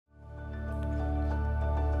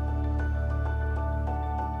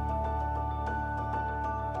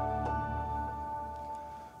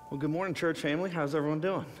Well, good morning, church family. How's everyone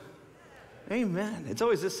doing? Amen. It's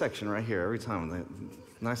always this section right here every time.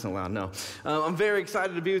 Nice and loud. No. I'm very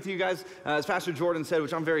excited to be with you guys. As Pastor Jordan said,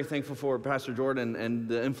 which I'm very thankful for, Pastor Jordan and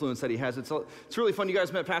the influence that he has. It's really fun. You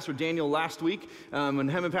guys met Pastor Daniel last week. When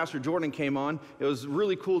him and Pastor Jordan came on, it was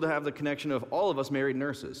really cool to have the connection of all of us married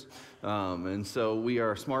nurses. And so we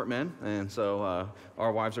are smart men, and so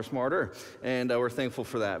our wives are smarter, and we're thankful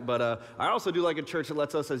for that. But I also do like a church that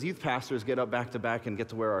lets us as youth pastors get up back to back and get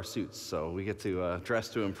to wear our suits. So we get to dress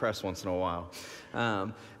to impress once in a while.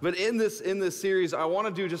 But in this series, I want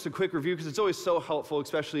to do just a quick review because it's always so helpful,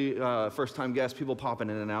 especially first-time guests, people popping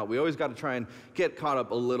in and out. We always got to try and get caught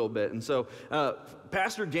up a little bit. And so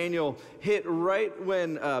Pastor Daniel hit right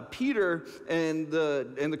when Peter and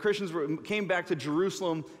the Christians came back to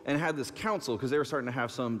Jerusalem and had this council because they were starting to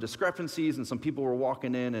have some discrepancies and some people were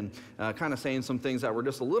walking in and kind of saying some things that were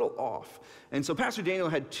just a little off. And so Pastor Daniel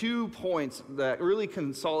had 2 points that really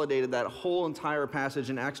consolidated that whole entire passage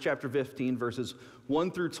in Acts chapter 15, verses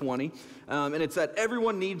 1 through 20. And it's that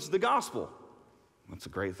everyone needs the gospel. That's a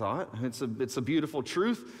great thought. It's a beautiful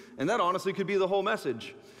truth. And that honestly could be the whole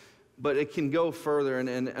message. But it can go further,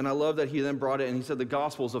 and I love that he then brought it, and he said the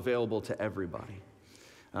gospel is available to everybody.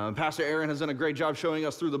 Pastor Aaron has done a great job showing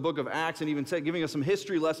us through the book of Acts and even giving us some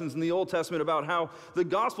history lessons in the Old Testament about how the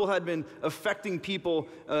gospel had been affecting people,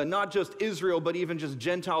 not just Israel, but even just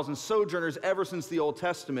Gentiles and sojourners ever since the Old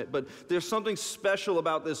Testament. But there's something special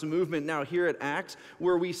about this movement now here at Acts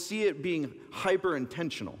where we see it being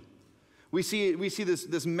hyper-intentional. We see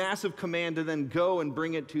this massive command to then go and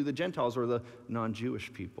bring it to the Gentiles or the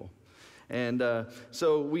non-Jewish people. And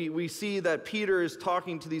so we see that Peter is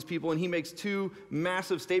talking to these people, and he makes 2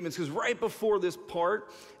 massive statements. Because right before this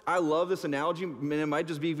part, I love this analogy. And it might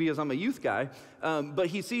just be because I'm a youth guy. But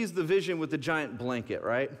he sees the vision with the giant blanket,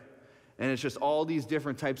 right? And it's just all these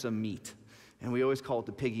different types of meat. And we always call it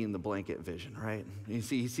the piggy in the blanket vision, right? He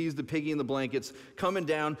sees the piggy in the blankets coming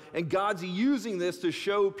down, and God's using this to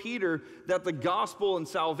show Peter that the gospel and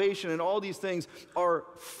salvation and all these things are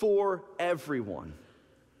for everyone.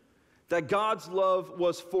 That God's love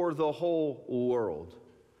was for the whole world.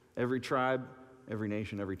 Every tribe, every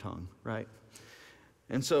nation, every tongue, right?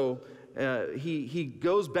 And so he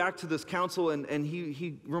goes back to this council and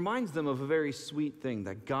he reminds them of a very sweet thing,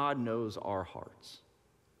 that God knows our hearts.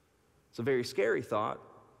 It's a very scary thought,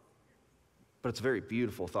 but it's a very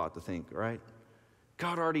beautiful thought to think, right?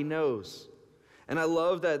 God already knows. And I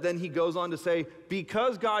love that then he goes on to say,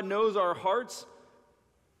 because God knows our hearts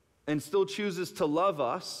and still chooses to love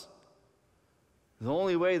us, the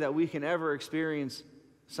only way that we can ever experience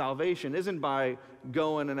salvation isn't by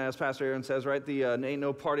going, and as Pastor Aaron says, right, the ain't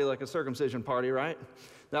no party like a circumcision party, right?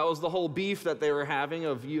 That was the whole beef that they were having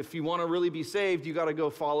of if you want to really be saved, you got to go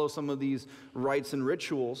follow some of these rites and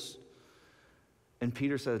rituals. And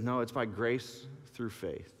Peter says, no, it's by grace through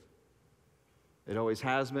faith. It always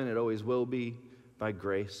has been, it always will be, by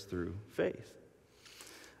grace through faith.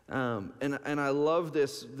 And I love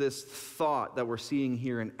this thought that we're seeing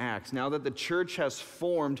here in Acts. Now that the church has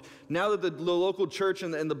formed, now that the local church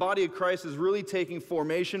and the body of Christ is really taking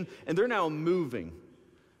formation, and they're now moving,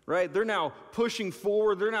 right? They're now pushing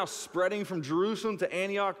forward. They're now spreading from Jerusalem to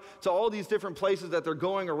Antioch to all these different places that they're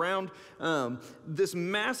going around. This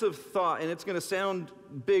massive thought, and it's going to sound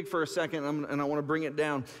big for a second, and I want to bring it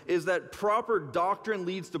down, is that proper doctrine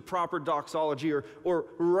leads to proper doxology, or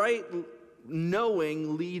right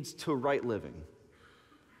knowing leads to right living.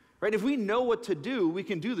 Right? If we know what to do, we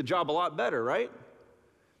can do the job a lot better, right?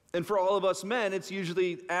 And for all of us men, it's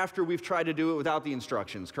usually after we've tried to do it without the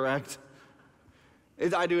instructions, correct?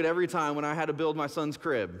 I do it every time when I had to build my son's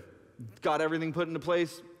crib. Got everything put into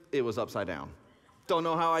place, it was upside down. Don't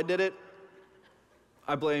know how I did it.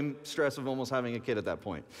 I blame stress of almost having a kid at that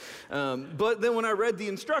point. But then when I read the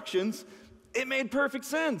instructions, it made perfect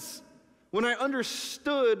sense. When I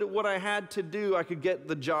understood what I had to do, I could get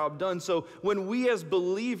the job done. So when we as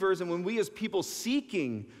believers and when we as people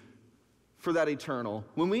seeking for that eternal,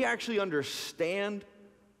 when we actually understand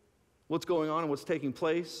what's going on and what's taking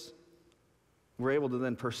place, we're able to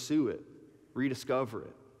then pursue it, rediscover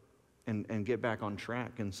it, and get back on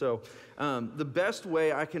track. And so the best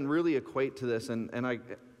way I can really equate to this, and I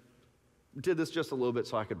did this just a little bit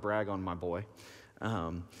so I could brag on my boy,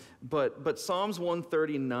 but Psalms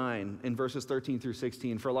 139 in verses 13 through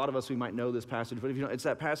 16, for a lot of us we might know this passage, but if you don't, it's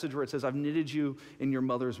that passage where it says, I've knitted you in your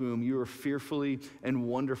mother's womb, you are fearfully and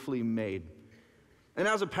wonderfully made. And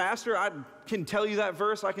as a pastor, I can tell you that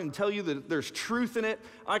verse. I can tell you that there's truth in it.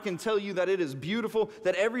 I can tell you that it is beautiful,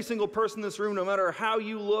 that every single person in this room, no matter how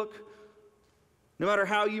you look, no matter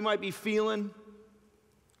how you might be feeling,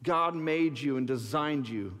 God made you and designed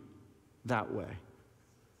you that way.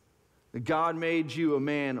 That God made you a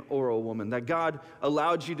man or a woman. That God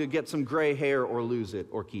allowed you to get some gray hair or lose it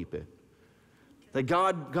or keep it. That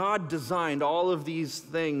God designed all of these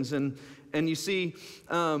things. And you see,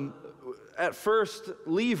 at first,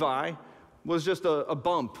 Levi was just a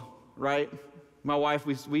bump, right? My wife,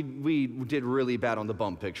 we did really bad on the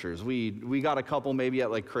bump pictures. We got a couple maybe at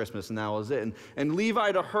like Christmas, and that was it. And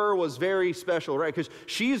Levi to her was very special, right? Because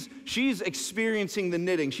she's experiencing the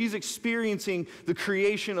knitting. She's experiencing the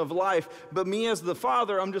creation of life. But me as the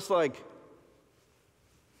father, I'm just like,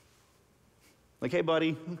 hey,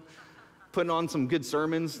 buddy, putting on some good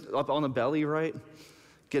sermons up on the belly, right?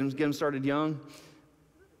 Get him started young.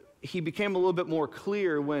 He became a little bit more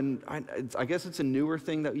clear when, I guess it's a newer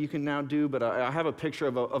thing that you can now do, but I have a picture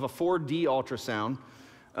of a 4D ultrasound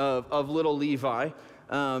of little Levi.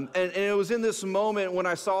 And it was in this moment when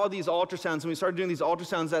I saw these ultrasounds, and we started doing these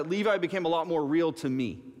ultrasounds, that Levi became a lot more real to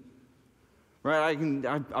me. Right?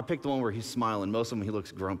 I picked the one where he's smiling. Most of them, he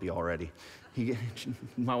looks grumpy already.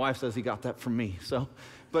 My wife says he got that from me. So,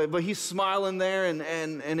 but he's smiling there,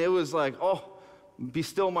 and it was like, oh, be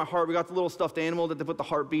still my heart. We got the little stuffed animal that they put the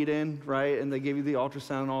heartbeat in, right? And they gave you the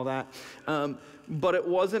ultrasound and all that. But it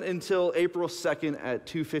wasn't until April 2nd at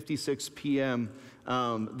 2:56 p.m.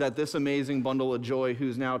 That this amazing bundle of joy,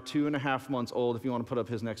 who's now 2.5 months old, if you want to put up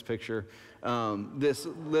his next picture, this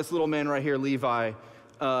little man right here, Levi,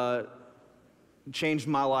 changed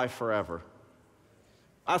my life forever.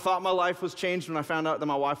 I thought my life was changed when I found out that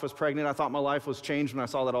my wife was pregnant. I thought my life was changed when I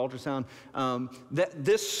saw that ultrasound. That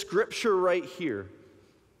this scripture right here,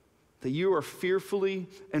 that you are fearfully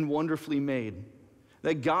and wonderfully made,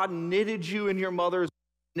 that God knitted you in your mother's,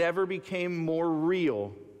 never became more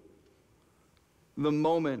real the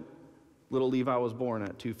moment little Levi was born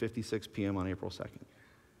at 2:56 p.m. on April 2nd.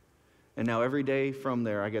 And now every day from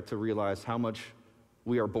there, I get to realize how much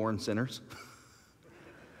we are born sinners.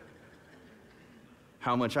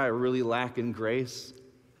 How much I really lack in grace,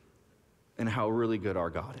 and how really good our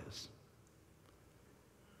God is.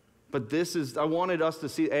 But I wanted us to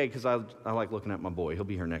see, because I like looking at my boy. He'll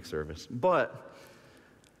be here next service. But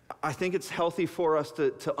I think it's healthy for us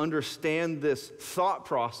to understand this thought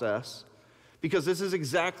process, because this is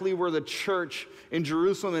exactly where the church in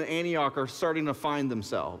Jerusalem and Antioch are starting to find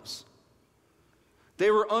themselves. They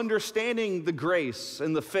were understanding the grace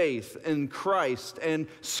and the faith in Christ and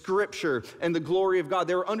Scripture and the glory of God.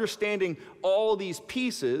 They were understanding all these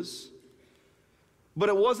pieces, but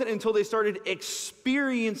it wasn't until they started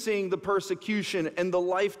experiencing the persecution and the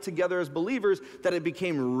life together as believers that it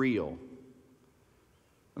became real.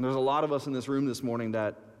 And there's a lot of us in this room this morning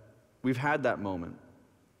that we've had that moment,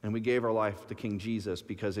 and we gave our life to King Jesus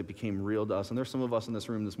because it became real to us. And there's some of us in this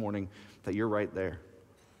room this morning that you're right there.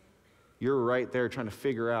 You're right there trying to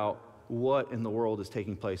figure out what in the world is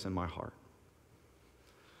taking place in my heart.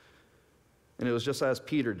 And it was just as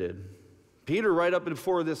Peter did. Peter, right up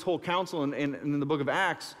before this whole council and in the book of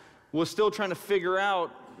Acts, was still trying to figure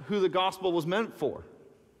out who the gospel was meant for,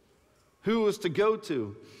 who was to go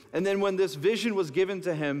to. And then when this vision was given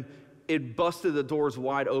to him, it busted the doors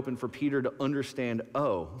wide open for Peter to understand,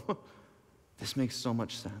 oh, this makes so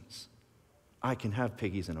much sense. I can have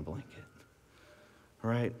piggies in a blanket,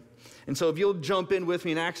 right? And so if you'll jump in with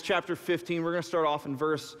me in Acts chapter 15, we're going to start off in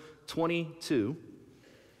verse 22.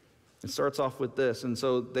 It starts off with this. And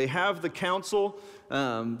so they have the council.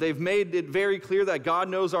 They've made it very clear that God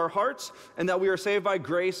knows our hearts and that we are saved by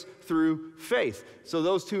grace through faith. So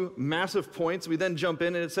those two massive points, we then jump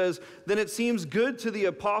in and it says, then it seems good to the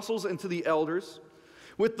apostles and to the elders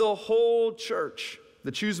with the whole church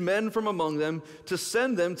that choose men from among them to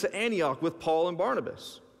send them to Antioch with Paul and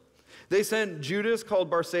Barnabas. They sent Judas,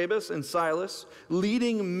 called Barsabbas, and Silas,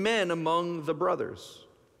 leading men among the brothers,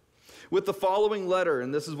 with the following letter,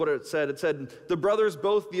 and this is what it said. It said, the brothers,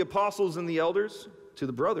 both the apostles and the elders, to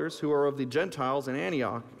the brothers who are of the Gentiles in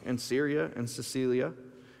Antioch and Syria and Cilicia,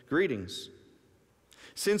 greetings.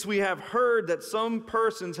 Since we have heard that some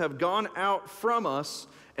persons have gone out from us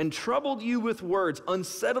and troubled you with words,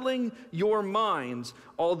 unsettling your minds,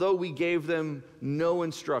 although we gave them no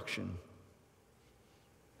instruction.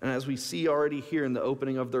 And as we see already here in the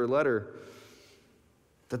opening of their letter,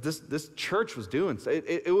 that this church was doing.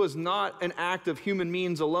 It was not an act of human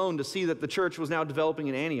means alone to see that the church was now developing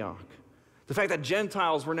in Antioch. The fact that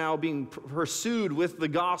Gentiles were now being pursued with the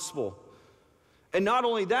gospel. And not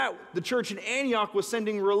only that, the church in Antioch was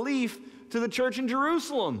sending relief to the church in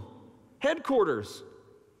Jerusalem, headquarters.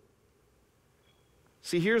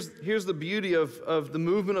 See, here's the beauty of the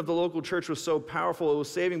movement of the local church was so powerful. It was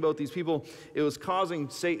saving both these people. It was causing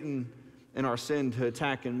Satan and our sin to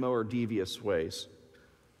attack in more devious ways.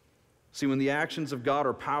 See, when the actions of God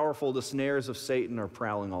are powerful, the snares of Satan are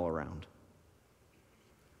prowling all around.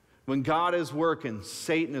 When God is working,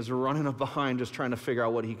 Satan is running up behind just trying to figure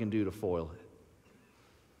out what he can do to foil it.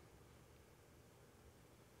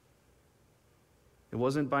 It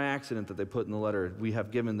wasn't by accident that they put in the letter, we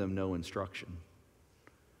have given them no instruction.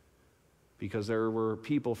 Because there were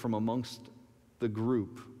people from amongst the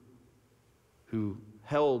group who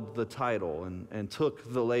held the title and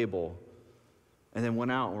took the label and then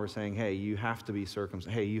went out and were saying, hey, you have to be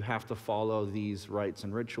circumcised. Hey, you have to follow these rites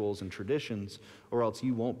and rituals and traditions or else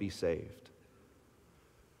you won't be saved.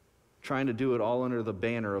 Trying to do it all under the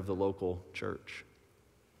banner of the local church.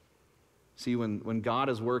 See, when God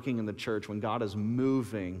is working in the church, when God is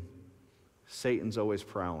moving, Satan's always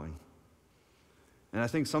prowling. And I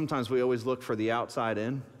think sometimes we always look for the outside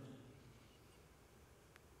in.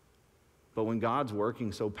 But when God's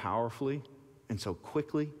working so powerfully and so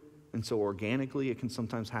quickly and so organically, it can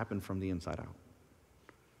sometimes happen from the inside out.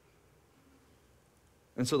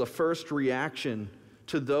 And so the first reaction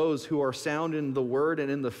to those who are sound in the word and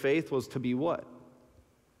in the faith was to be what?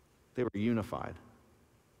 They were unified.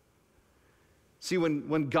 See,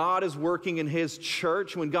 when God is working in his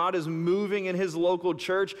church, when God is moving in his local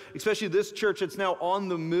church, especially this church that's now on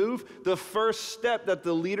the move, the first step that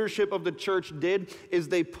the leadership of the church did is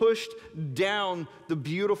they pushed down the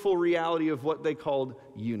beautiful reality of what they called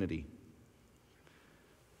unity.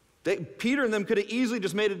 Peter and them could have easily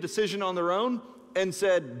just made a decision on their own and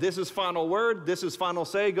said, this is final word, this is final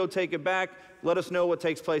say, go take it back, let us know what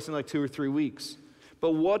takes place in like 2 or 3 weeks.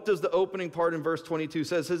 But what does the opening part in verse 22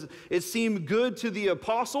 say? It says, it seemed good to the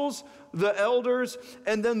apostles, the elders,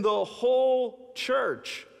 and then the whole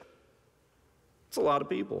church. It's a lot of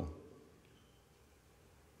people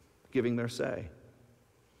giving their say.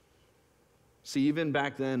 See, even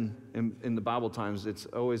back then in the Bible times, it's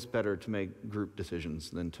always better to make group decisions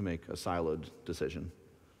than to make a siloed decision.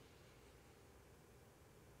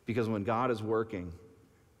 Because when God is working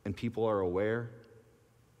and people are aware,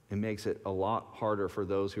 it makes it a lot harder for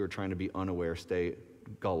those who are trying to be unaware, stay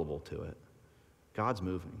gullible to it. God's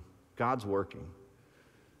moving. God's working.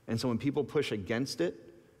 And so when people push against it,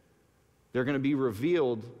 they're going to be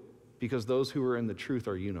revealed because those who are in the truth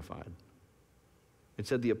are unified. It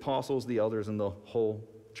said the apostles, the elders, and the whole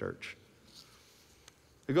church.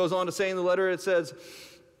 It goes on to say in the letter, it says,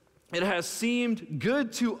 it has seemed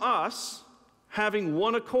good to us, having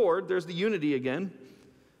one accord, there's the unity again,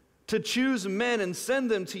 to choose men and send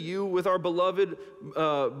them to you with our beloved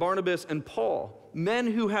Barnabas and Paul, men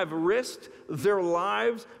who have risked their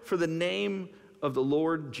lives for the name of the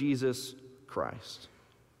Lord Jesus Christ.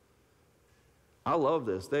 I love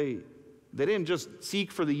this. They didn't just seek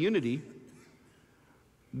for the unity.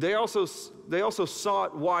 They also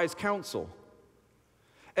sought wise counsel.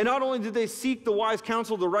 And not only did they seek the wise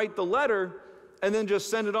counsel to write the letter and then just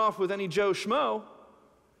send it off with any Joe Schmo,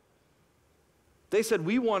 they said,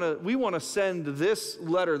 we want to send this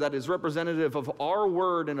letter that is representative of our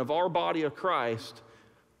word and of our body of Christ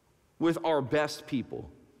with our best people.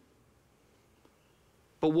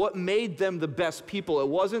 But what made them the best people? It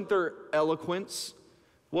wasn't their eloquence.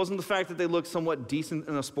 It wasn't the fact that they looked somewhat decent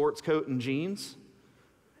in a sports coat and jeans.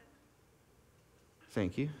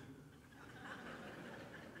 Thank you.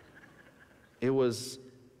 It was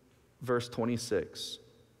verse 26.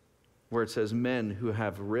 Where it says, men who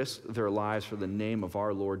have risked their lives for the name of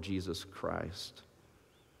our Lord Jesus Christ.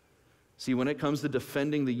 See, when it comes to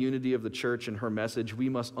defending the unity of the church and her message, we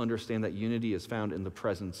must understand that unity is found in the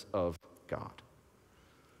presence of God.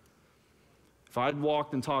 If I'd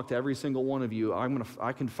walked and talked to every single one of you,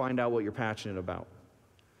 I can find out what you're passionate about.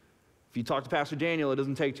 If you talk to Pastor Daniel, it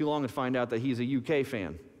doesn't take too long to find out that he's a UK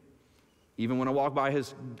fan. Even when I walk by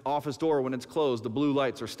his office door when it's closed, the blue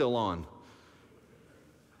lights are still on.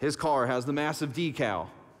 His car has the massive decal,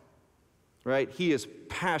 right? He is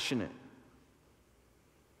passionate.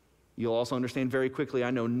 You'll also understand very quickly I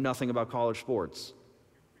know nothing about college sports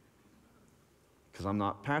because I'm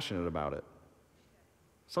not passionate about it.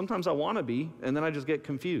 Sometimes I want to be, and then I just get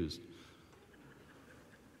confused.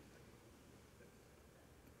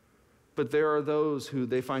 But there are those who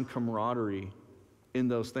they find camaraderie in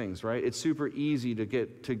those things, right? It's super easy to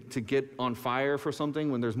get on fire for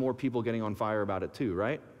something when there's more people getting on fire about it too,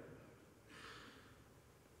 right?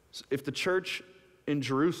 So if the church in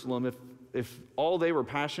Jerusalem, if all they were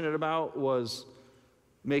passionate about was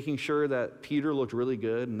making sure that Peter looked really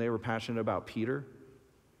good and they were passionate about Peter,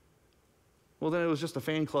 well, then it was just a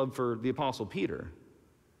fan club for the Apostle Peter.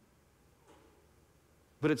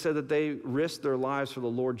 But it said that they risked their lives for the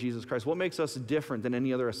Lord Jesus Christ. What makes us different than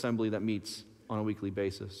any other assembly that meets on a weekly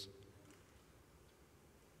basis?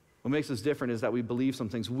 What makes us different is that we believe some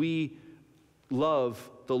things. We love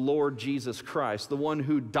the Lord Jesus Christ, the one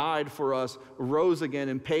who died for us, rose again,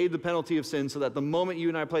 and paid the penalty of sin so that the moment you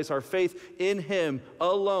and I place our faith in him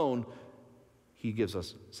alone, he gives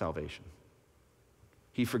us salvation.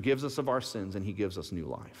 He forgives us of our sins, and he gives us new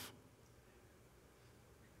life.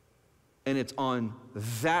 And it's on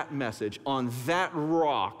that message, on that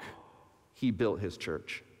rock, he built his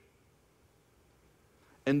church.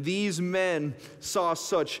 And these men saw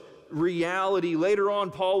such reality. Later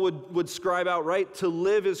on, Paul would scribe out, right? To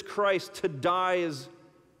live is Christ, to die is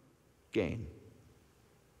gain.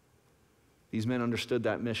 These men understood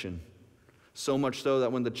that mission. So much so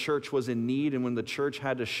that when the church was in need and when the church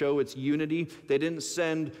had to show its unity, they didn't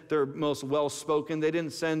send their most well-spoken, they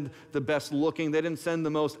didn't send the best looking, they didn't send the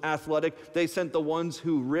most athletic, they sent the ones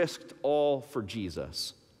who risked all for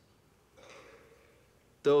Jesus.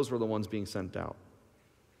 Those were the ones being sent out.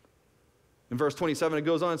 In verse 27, it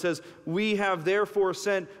goes on and says, "We have therefore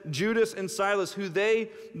sent Judas and Silas, who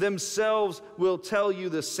they themselves will tell you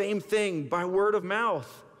the same thing by word of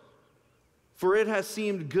mouth. For it has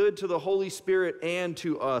seemed good to the Holy Spirit and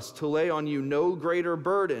to us to lay on you no greater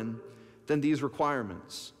burden than these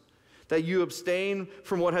requirements, that you abstain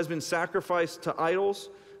from what has been sacrificed to idols,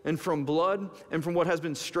 and from blood, and from what has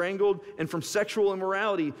been strangled, and from sexual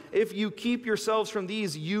immorality. If you keep yourselves from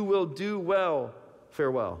these, you will do well.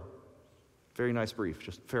 Farewell." Very nice brief,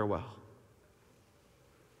 just farewell.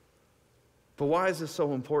 But why is this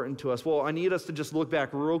so important to us? Well, I need us to just look back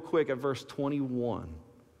real quick at verse 21.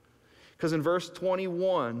 Because in verse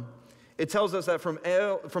 21, it tells us that from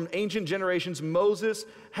ancient generations, Moses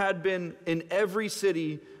had been in every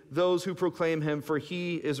city those who proclaim him, for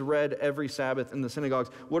he is read every Sabbath in the synagogues.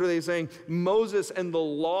 What are they saying? Moses and the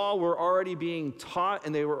law were already being taught,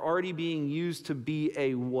 and they were already being used to be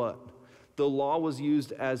a what? The law was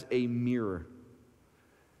used as a mirror,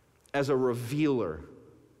 as a revealer,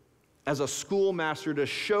 as a schoolmaster to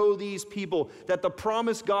show these people that the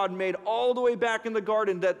promise God made all the way back in the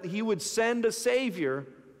garden, that he would send a Savior.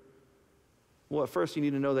 Well, at first you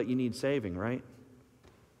need to know that you need saving, right?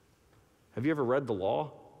 Have you ever read the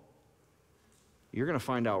law? You're going to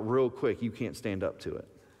find out real quick you can't stand up to it.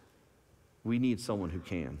 We need someone who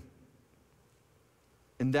can.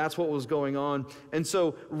 And that's what was going on. And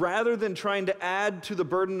so rather than trying to add to the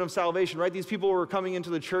burden of salvation, right, these people were coming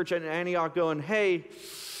into the church at Antioch going, "Hey,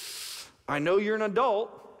 I know you're an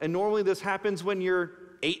adult, and normally this happens when you're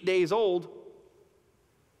 8 days old.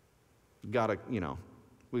 We got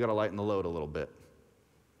to lighten the load a little bit.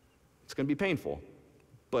 It's going to be painful,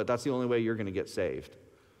 but that's the only way you're going to get saved."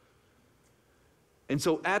 And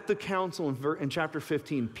so at the council in chapter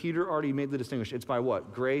 15, Peter already made the distinction. It's by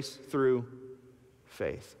what? Grace through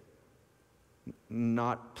faith,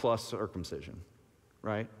 not plus circumcision,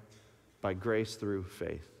 right? By grace through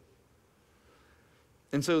faith.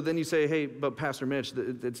 And so then you say, "Hey, but Pastor Mitch,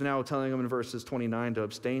 it's now telling them in verses 29 to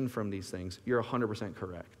abstain from these things." You're 100%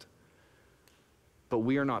 correct. But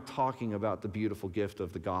we are not talking about the beautiful gift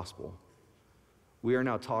of the gospel. We are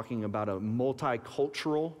now talking about a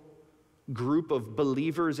multicultural group of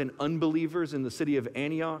believers and unbelievers in the city of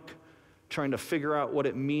Antioch trying to figure out what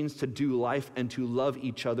it means to do life and to love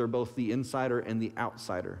each other, both the insider and the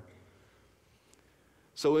outsider.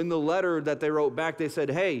 So in the letter that they wrote back, they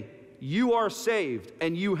said, "Hey, you are saved,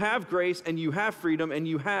 and you have grace, and you have freedom, and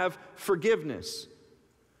you have forgiveness.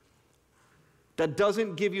 That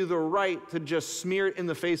doesn't give you the right to just smear it in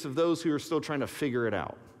the face of those who are still trying to figure it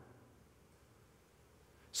out.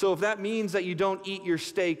 So if that means that you don't eat your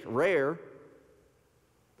steak rare,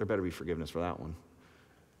 there better be forgiveness for that one.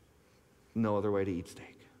 No other way to eat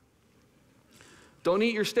steak. Don't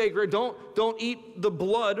eat your steak rare. Don't eat the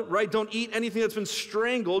blood, right? Don't eat anything that's been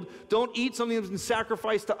strangled. Don't eat something that's been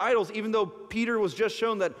sacrificed to idols, even though Peter was just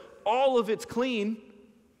shown that all of it's clean.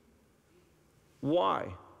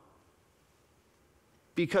 Why?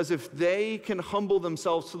 Because if they can humble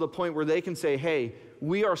themselves to the point where they can say, "Hey,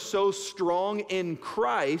 we are so strong in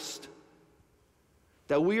Christ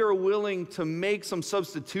that we are willing to make some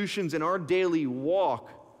substitutions in our daily walk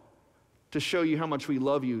to show you how much we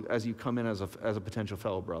love you as you come in as a potential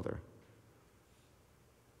fellow brother."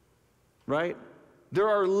 Right? There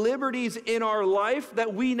are liberties in our life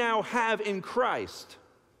that we now have in Christ.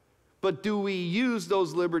 But do we use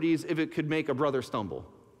those liberties if it could make a brother stumble?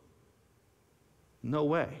 No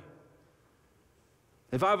way.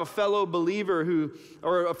 If I have a fellow believer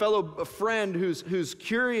or a fellow friend who's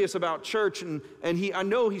curious about church and I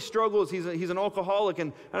know he struggles, he's an alcoholic,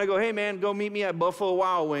 and I go, "Hey man, go meet me at Buffalo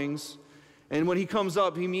Wild Wings." And when he comes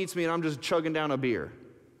up, he meets me and I'm just chugging down a beer.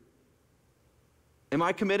 Am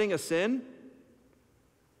I committing a sin?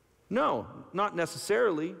 No, not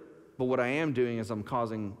necessarily. But what I am doing is I'm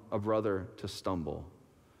causing a brother to stumble.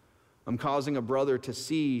 I'm causing a brother to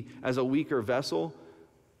see as a weaker vessel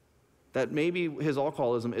that maybe his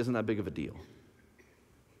alcoholism isn't that big of a deal.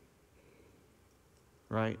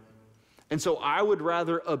 Right? And so I would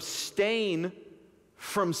rather abstain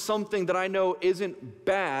from something that I know isn't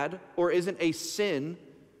bad or isn't a sin,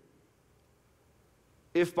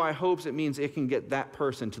 if by hopes it means it can get that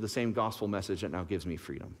person to the same gospel message that now gives me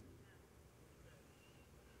freedom.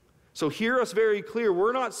 So hear us very clear.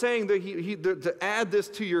 We're not saying that to add this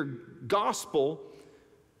to your gospel.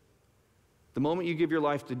 The moment you give your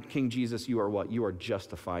life to King Jesus, you are what? You are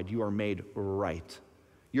justified. You are made right.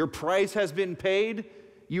 Your price has been paid.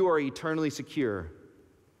 You are eternally secure.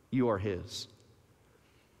 You are his.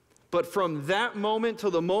 But from that moment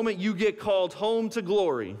till the moment you get called home to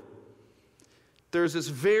glory, there's this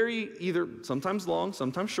very, either sometimes long,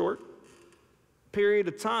 sometimes short, period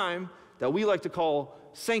of time that we like to call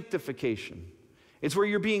sanctification. It's where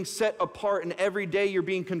you're being set apart, and every day you're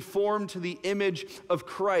being conformed to the image of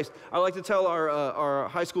Christ. I like to tell our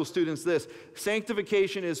high school students this: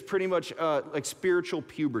 sanctification is pretty much like spiritual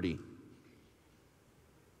puberty.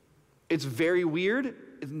 It's very weird.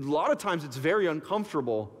 A lot of times it's very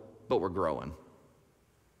uncomfortable, but we're growing.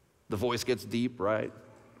 The voice gets deep, right?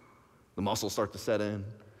 The muscles start to set in,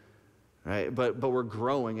 right? But we're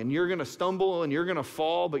growing, and you're going to stumble and you're going to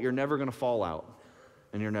fall, but you're never going to fall out,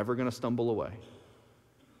 and you're never going to stumble away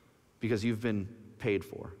because you've been paid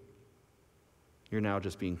for. You're now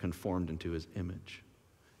just being conformed into his image.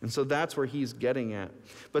 And so that's where he's getting at.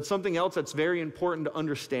 But something else that's very important to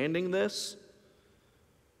understanding this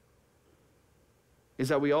is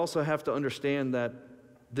that we also have to understand that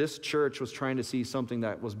this church was trying to see something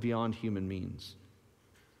that was beyond human means.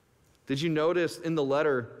 Did you notice in the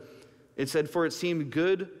letter, it said, "For it seemed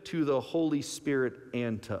good to the Holy Spirit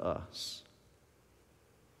and to us."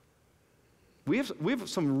 We have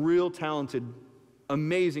some real talented,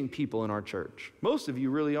 amazing people in our church. Most of you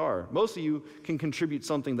really are. Most of you can contribute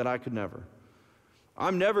something that I could never.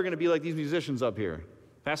 I'm never going to be like these musicians up here.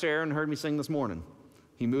 Pastor Aaron heard me sing this morning.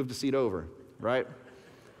 He moved a seat over, right?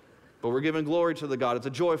 But we're giving glory to the God. It's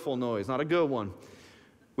a joyful noise, not a good one.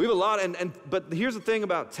 We have a lot, but here's the thing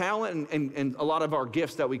about talent and a lot of our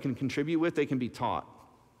gifts that we can contribute with, they can be taught.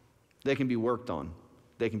 They can be worked on.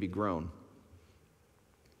 They can be grown.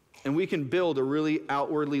 And we can build a really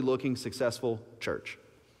outwardly looking, successful church.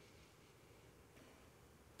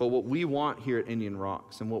 But what we want here at Indian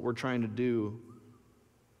Rocks and what we're trying to do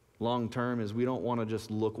long term is we don't want to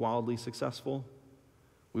just look wildly successful.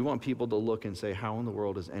 We want people to look and say, how in the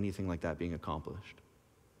world is anything like that being accomplished?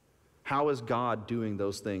 How is God doing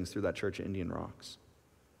those things through that church at Indian Rocks?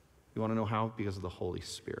 You want to know how? Because of the Holy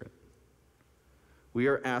Spirit. We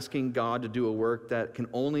are asking God to do a work that can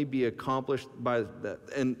only be accomplished by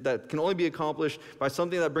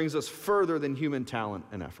something that brings us further than human talent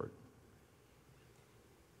and effort.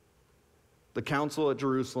 The council at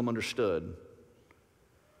Jerusalem understood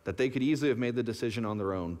that they could easily have made the decision on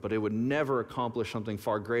their own, but it would never accomplish something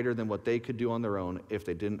far greater than what they could do on their own if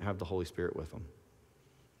they didn't have the Holy Spirit with them.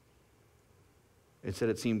 It said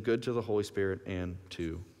it seemed good to the Holy Spirit and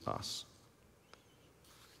to us.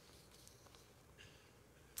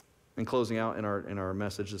 In closing out in our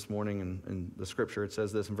message this morning in the scripture, it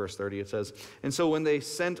says this in verse 30. It says, "And so when they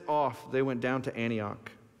sent off, they went down to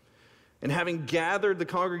Antioch. And having gathered the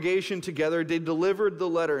congregation together, they delivered the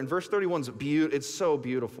letter." And verse 31 it's so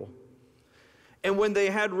beautiful. "And when they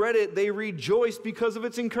had read it, they rejoiced because of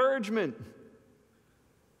its encouragement."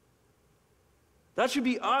 That should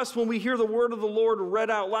be us when we hear the word of the Lord read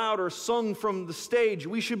out loud or sung from the stage.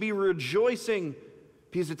 We should be rejoicing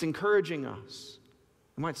because it's encouraging us.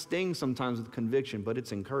 It might sting sometimes with conviction, but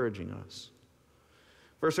it's encouraging us.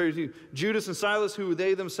 Verse 32, "Judas and Silas, who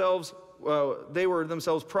they were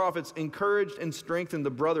themselves prophets, encouraged and strengthened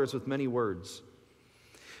the brothers with many words.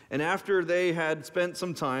 And after they had spent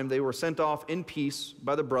some time, they were sent off in peace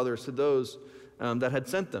by the brothers to those that had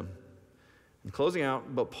sent them." And closing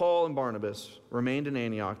out, "But Paul and Barnabas remained in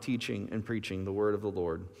Antioch, teaching and preaching the word of the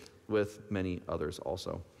Lord with many others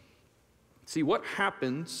also." See, what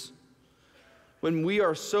happens when we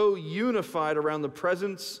are so unified around the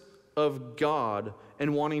presence of God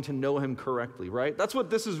and wanting to know him correctly, right? That's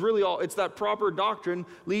what this is really all. It's that proper doctrine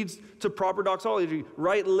leads to proper doxology,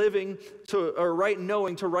 right living or right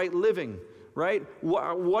knowing to right living, right?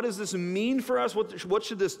 What does this mean for us? What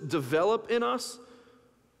should this develop in us?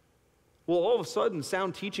 Well, all of a sudden,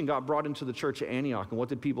 sound teaching got brought into the church at Antioch, and what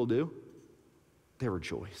did people do? They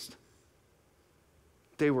rejoiced.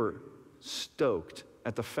 They were stoked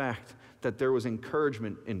at the fact that there was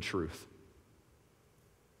encouragement in truth.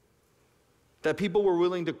 That people were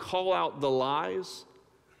willing to call out the lies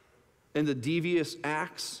and the devious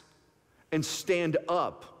acts and stand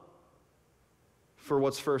up for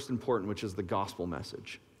what's first important, which is the gospel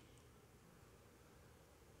message.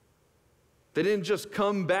 They didn't just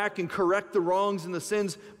come back and correct the wrongs and the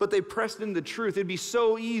sins, but they pressed into the truth. It'd be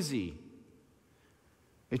so easy.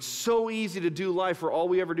 It's so easy to do life where all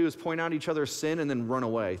we ever do is point out each other's sin and then run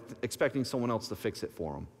away, expecting someone else to fix it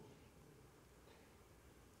for them.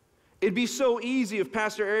 It'd be so easy if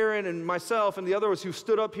Pastor Aaron and myself and the others who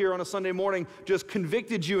stood up here on a Sunday morning just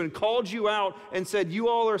convicted you and called you out and said, you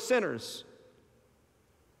all are sinners,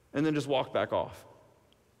 and then just walked back off.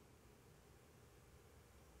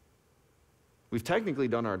 We've technically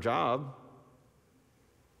done our job,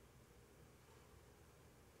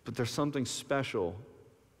 but there's something special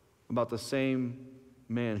about the same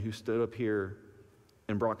man who stood up here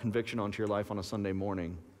and brought conviction onto your life on a Sunday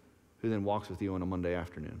morning, who then walks with you on a Monday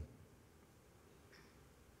afternoon,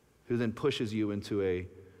 who then pushes you into a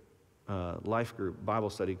life group, Bible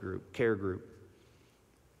study group, care group,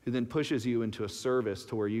 who then pushes you into a service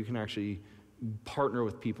to where you can actually partner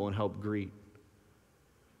with people and help greet,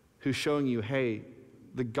 who's showing you, hey,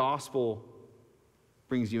 the gospel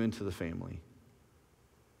brings you into the family.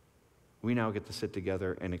 We now get to sit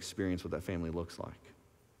together and experience what that family looks like.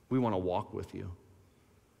 We want to walk with you.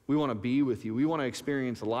 We want to be with you. We want to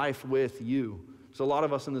experience life with you. There's a lot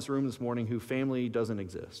of us in this room this morning who family doesn't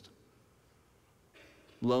exist.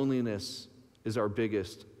 Loneliness is our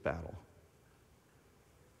biggest battle.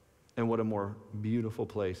 And what a more beautiful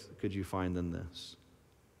place could you find than this,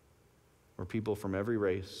 where people from every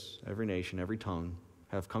race, every nation, every tongue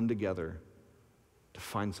have come together to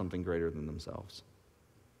find something greater than themselves,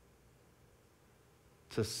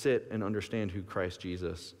 to sit and understand who Christ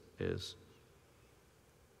Jesus is.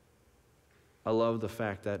 I love the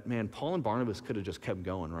fact that, man, Paul and Barnabas could have just kept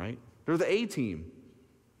going, right? They're the A-team.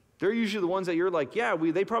 They're usually the ones that you're like, yeah,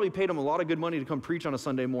 they probably paid them a lot of good money to come preach on a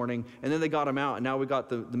Sunday morning, and then they got him out, and now we got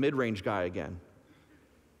the mid-range guy again.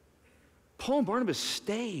 Paul and Barnabas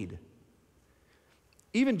stayed.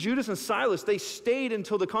 Even Judas and Silas, they stayed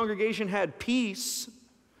until the congregation had peace,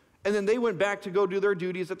 and then they went back to go do their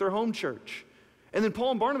duties at their home church. And then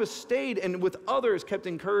Paul and Barnabas stayed and with others kept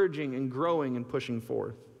encouraging and growing and pushing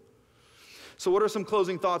forth. So what are some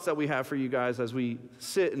closing thoughts that we have for you guys as we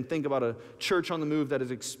sit and think about a church on the move that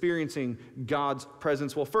is experiencing God's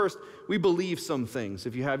presence? Well, first, we believe some things.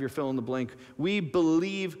 If you have your fill in the blank, we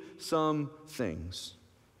believe some things.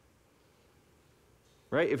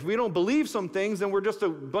 Right? If we don't believe some things, then we're just a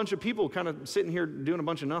bunch of people kind of sitting here doing a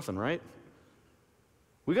bunch of nothing, right?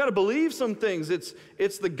 We got to believe some things. It's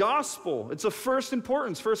the gospel. It's of first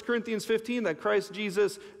importance. 1 Corinthians 15, that Christ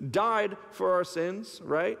Jesus died for our sins,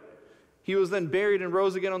 right? He was then buried and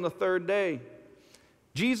rose again on the third day.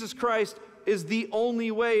 Jesus Christ is the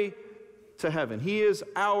only way to heaven. He is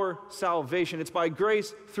our salvation. It's by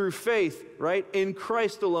grace through faith, right? In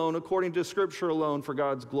Christ alone, according to Scripture alone, for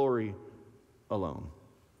God's glory alone.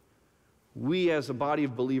 We as a body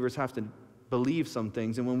of believers have to believe some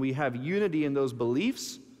things, and when we have unity in those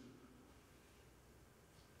beliefs,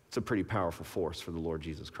 it's a pretty powerful force for the Lord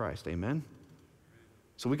Jesus Christ. Amen?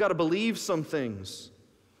 So we got to believe some things.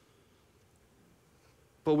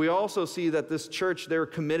 But we also see that this church, they're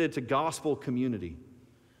committed to gospel community.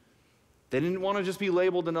 They didn't want to just be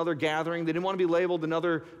labeled another gathering. They didn't want to be labeled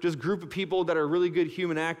another just group of people that are really good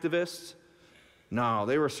human activists. No,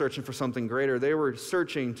 they were searching for something greater. They were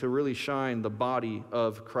searching to really shine the body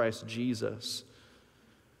of Christ Jesus.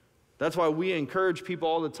 That's why we encourage people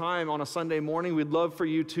all the time on a Sunday morning. We'd love for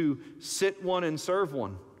you to sit one and serve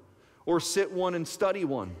one, or sit one and study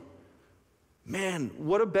one. Man,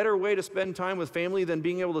 what a better way to spend time with family than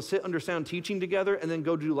being able to sit under sound teaching together and then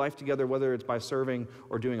go do life together, whether it's by serving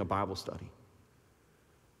or doing a Bible study.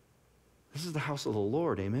 This is the house of the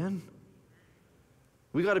Lord, amen?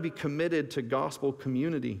 We got to be committed to gospel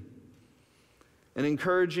community and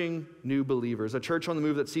encouraging new believers. A church on the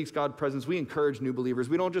move that seeks God's presence, we encourage new believers.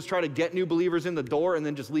 We don't just try to get new believers in the door and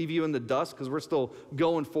then just leave you in the dust because we're still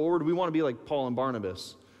going forward. We want to be like Paul and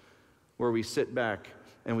Barnabas, where we sit back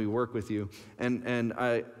and we work with you. And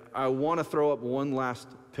I want to throw up one last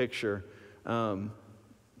picture. Levi's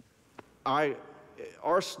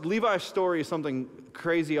story is something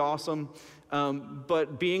crazy awesome.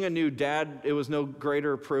 But being a new dad, it was no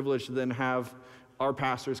greater privilege than have our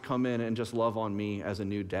pastors come in and just love on me as a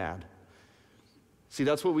new dad. See,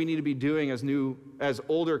 that's what we need to be doing as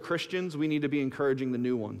older Christians. We need to be encouraging the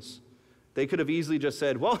new ones. They could have easily just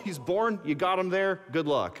said, well, he's born, you got him there, good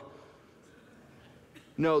luck.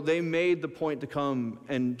 No, they made the point to come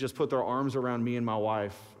and just put their arms around me and my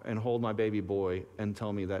wife and hold my baby boy and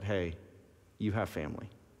tell me that, hey, you have family.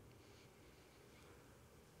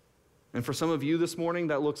 And for some of you this morning,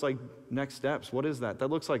 that looks like next steps. What is that? That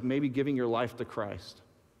looks like maybe giving your life to Christ.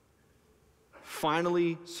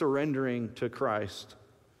 Finally surrendering to Christ.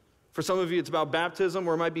 For some of you, it's about baptism,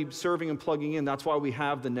 or it might be serving and plugging in. That's why we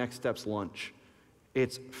have the Next Steps lunch.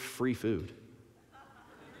 It's free food.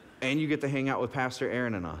 And you get to hang out with Pastor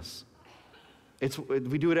Aaron and us.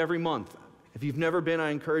 We do it every month. If you've never been,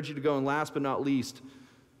 I encourage you to go. And last but not least,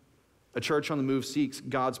 a church on the move seeks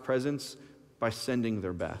God's presence by sending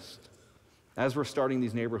their best. As we're starting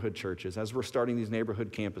these neighborhood churches, as we're starting these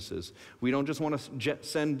neighborhood campuses, we don't just want to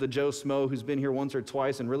send the Joe Smo who's been here once or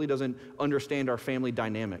twice and really doesn't understand our family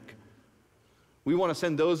dynamic. We want to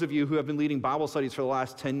send those of you who have been leading Bible studies for the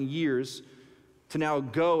last 10 years to now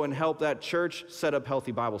go and help that church set up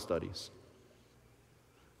healthy Bible studies.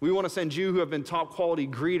 We want to send you who have been top quality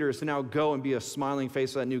greeters to now go and be a smiling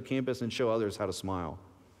face of that new campus and show others how to smile.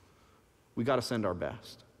 We got to send our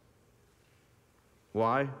best.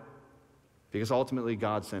 Why? Because ultimately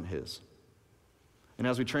God sent his. And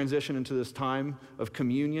as we transition into this time of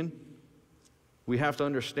communion, we have to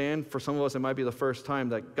understand, for some of us it might be the first time,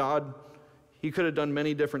 that God, he could have done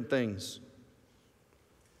many different things.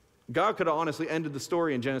 God could have honestly ended the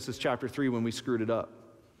story in Genesis chapter 3 when we screwed it up.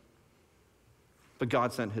 But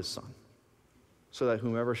God sent his son, so that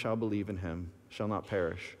whomever shall believe in him shall not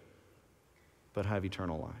perish, but have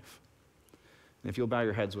eternal life. And if you'll bow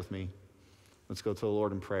your heads with me, let's go to the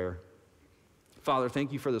Lord in prayer. Father,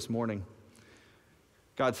 thank you for this morning.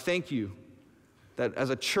 God, thank you that as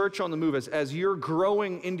a church on the move, as you're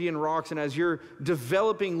growing Indian Rocks and as you're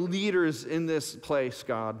developing leaders in this place,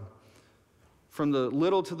 God, from the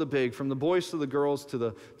little to the big, from the boys to the girls, to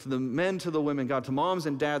the men to the women, God, to moms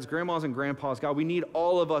and dads, grandmas and grandpas, God, we need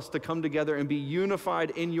all of us to come together and be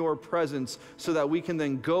unified in your presence so that we can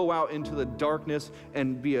then go out into the darkness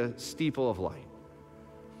and be a steeple of light.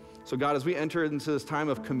 So God, as we enter into this time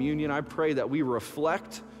of communion, I pray that we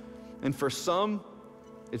reflect, and for some,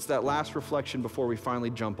 it's that last reflection before we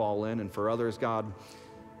finally jump all in, and for others, God,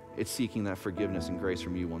 it's seeking that forgiveness and grace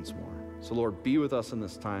from you once more. So Lord, be with us in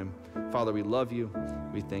this time. Father, we love you.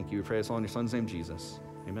 We thank you. We pray this all in your son's name, Jesus.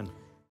 Amen.